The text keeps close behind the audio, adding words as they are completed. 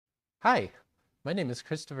Hi, my name is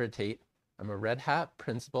Christopher Tate. I'm a Red Hat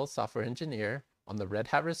principal software engineer on the Red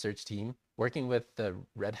Hat research team, working with the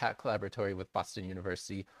Red Hat Collaboratory with Boston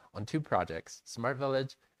University on two projects, Smart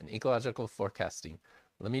Village and Ecological Forecasting.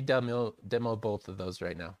 Let me demo both of those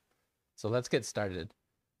right now. So let's get started.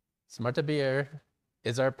 Smartabeer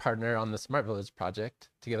is our partner on the Smart Village project,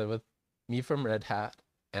 together with me from Red Hat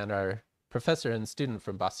and our professor and student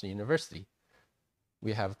from Boston University.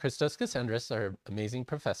 We have Christos Cassandras, our amazing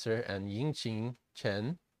professor, and Yingqing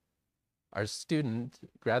Chen, our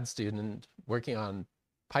grad student, working on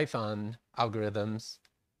Python algorithms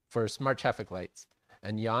for smart traffic lights,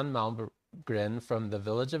 and Jan Malmgren from the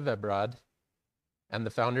village of Vebrad, and the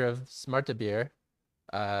founder of Smartabeer,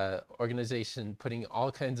 organization putting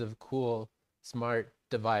all kinds of cool smart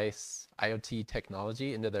device IoT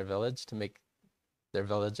technology into their village to make their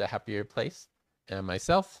village a happier place, and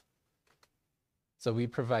myself. So we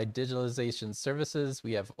provide digitalization services.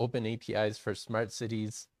 We have open APIs for smart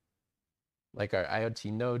cities, like our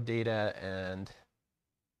IoT node data and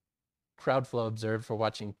Crowdflow Observe for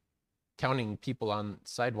counting people on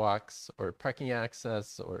sidewalks or parking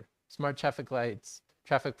access, or smart traffic lights,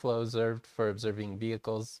 traffic flow observed for observing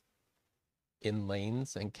vehicles in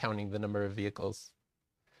lanes and counting the number of vehicles.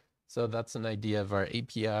 So that's an idea of our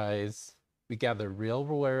APIs. We gather real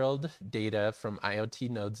world data from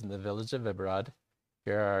IoT nodes in the village of Ibarad.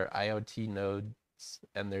 Here are our IoT nodes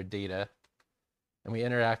and their data. And we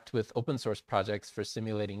interact with open source projects for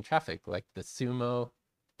simulating traffic, like the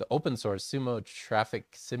open source Sumo traffic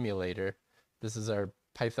simulator. This is our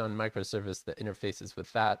Python microservice that interfaces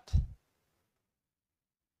with that.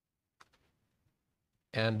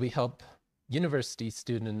 And we help university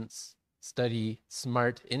students study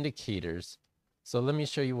smart indicators. So let me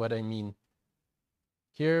show you what I mean.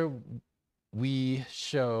 Here we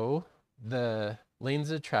show the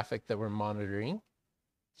lanes of traffic that we're monitoring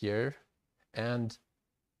here, and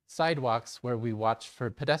sidewalks where we watch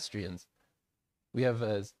for pedestrians. We have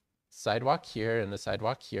a sidewalk here and a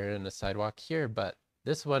sidewalk here and a sidewalk here, but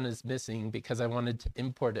this one is missing because I wanted to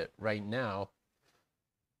import it right now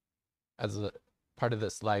as a part of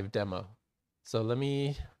this live demo. So let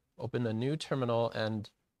me open a new terminal, and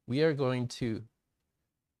we are going to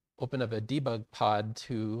open up a debug pod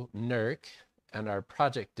to NERC and our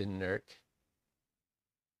project in NERC.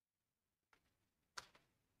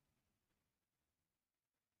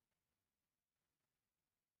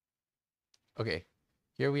 Okay,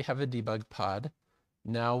 here we have a debug pod.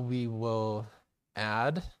 Now we will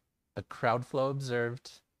add a Crowdflow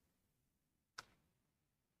observed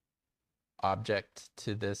object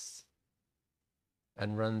to this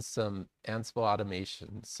and run some Ansible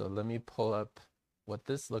automation. So let me pull up what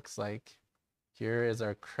this looks like. Here is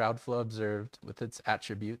our Crowdflow observed with its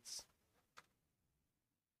attributes.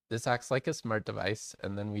 This acts like a smart device,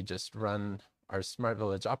 and then we just run our Smart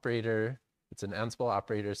Village operator. It's an Ansible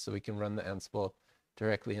operator, so we can run the Ansible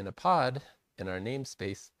directly in a pod in our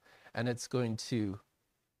namespace, and it's going to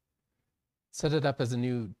set it up as a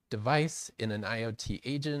new device in an IoT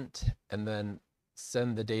agent, and then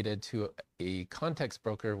send the data to a context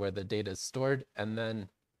broker where the data is stored, and then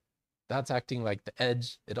that's acting like the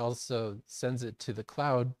edge. It also sends it to the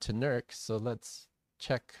cloud, to NERC. So let's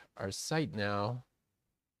check our site now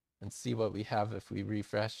and see what we have if we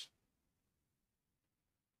refresh.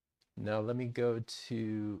 Now let me go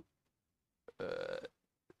to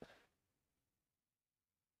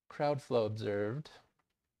Crowdflow observed.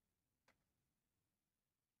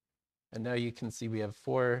 And now you can see we have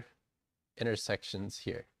 4 intersections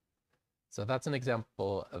here. So that's an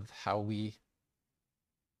example of how we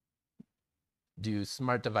do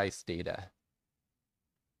smart device data.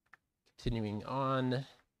 Continuing on,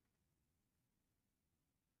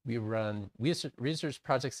 we run research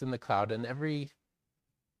projects in the cloud, and every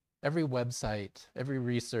website, every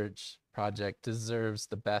research project deserves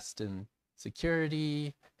the best in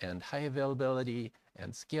security and high availability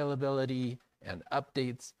and scalability and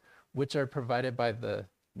updates, which are provided by the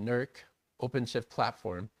NERC OpenShift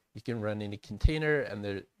platform. You can run any container, and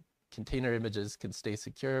the container images can stay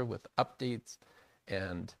secure with updates,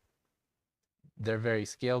 and they're very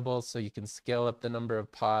scalable, so you can scale up the number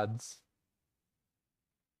of pods.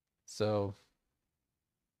 So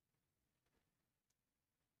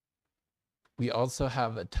we also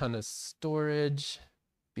have a ton of storage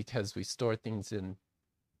because we store things in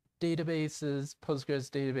databases, Postgres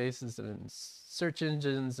databases, and search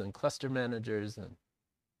engines, and cluster managers,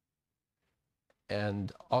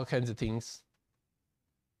 and all kinds of things.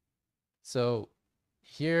 So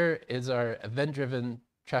here is our event-driven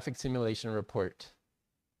traffic simulation report.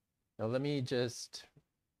 Now let me just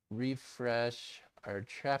refresh our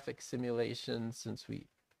traffic simulation since we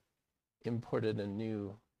imported a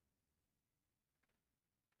new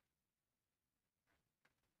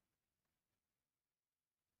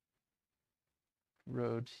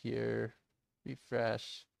road here,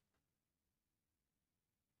 refresh.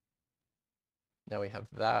 Now we have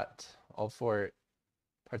that, all four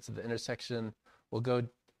parts of the intersection. We'll go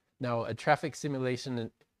now a traffic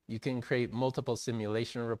simulation. You can create multiple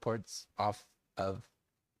simulation reports off of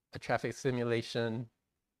a traffic simulation.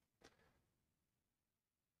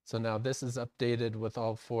 So now this is updated with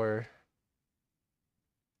all four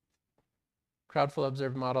crowd flow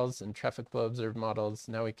observed models and traffic flow observed models.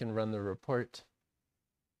 Now we can run the report.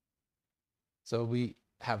 So we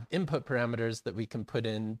have input parameters that we can put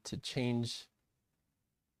in to change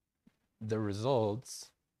the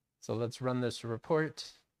results. So let's run this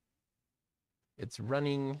report. It's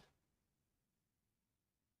running.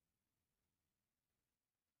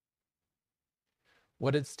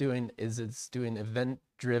 What it's doing is it's doing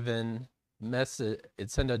event-driven message.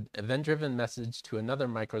 It sent an event-driven message to another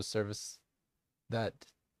microservice that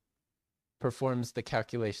performs the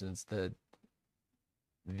calculations, the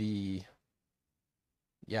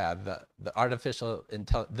artificial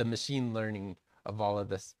the machine learning of all of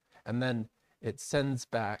this. And then it sends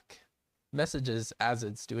back messages as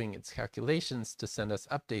it's doing its calculations to send us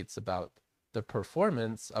updates about the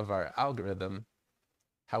performance of our algorithm,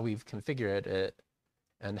 how we've configured it,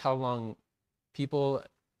 and how long people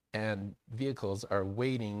and vehicles are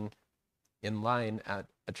waiting in line at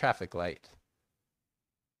a traffic light.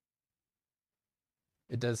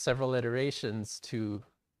 It does several iterations to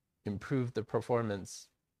improve the performance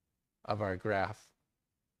of our graph.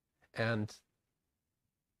 And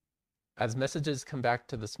as messages come back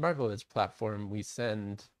to the Smart Village platform, we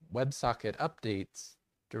send WebSocket updates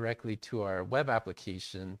directly to our web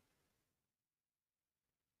application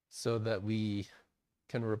so that we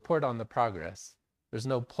can report on the progress. There's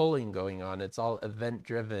no polling going on. It's all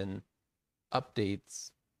event-driven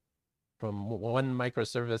updates from one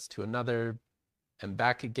microservice to another and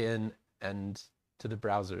back again and to the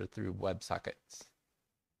browser through WebSockets.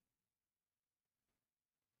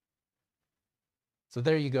 So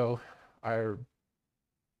there you go. Our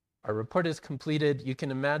report is completed. You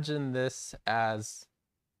can imagine this as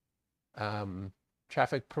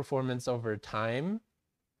traffic performance over time.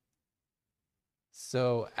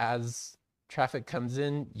 So as traffic comes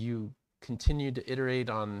in, you continue to iterate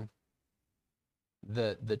on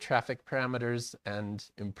the traffic parameters and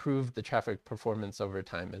improve the traffic performance over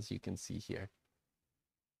time, as you can see here.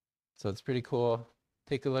 So it's pretty cool.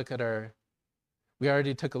 Take a look at we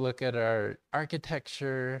already took a look at our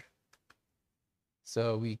architecture.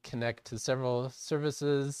 So we connect to several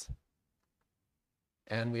services,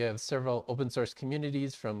 and we have several open source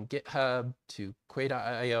communities, from GitHub to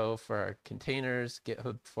Quay.io for our containers,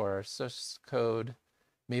 GitHub for our source code,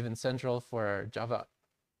 Maven Central for our Java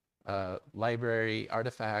library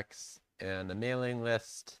artifacts, and a mailing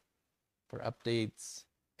list for updates,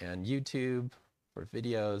 and YouTube for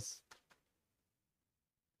videos.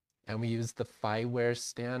 And we use the FiWare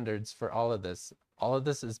standards for all of this. All of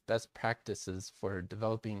this is best practices for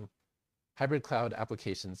developing hybrid cloud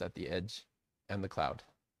applications at the edge and the cloud.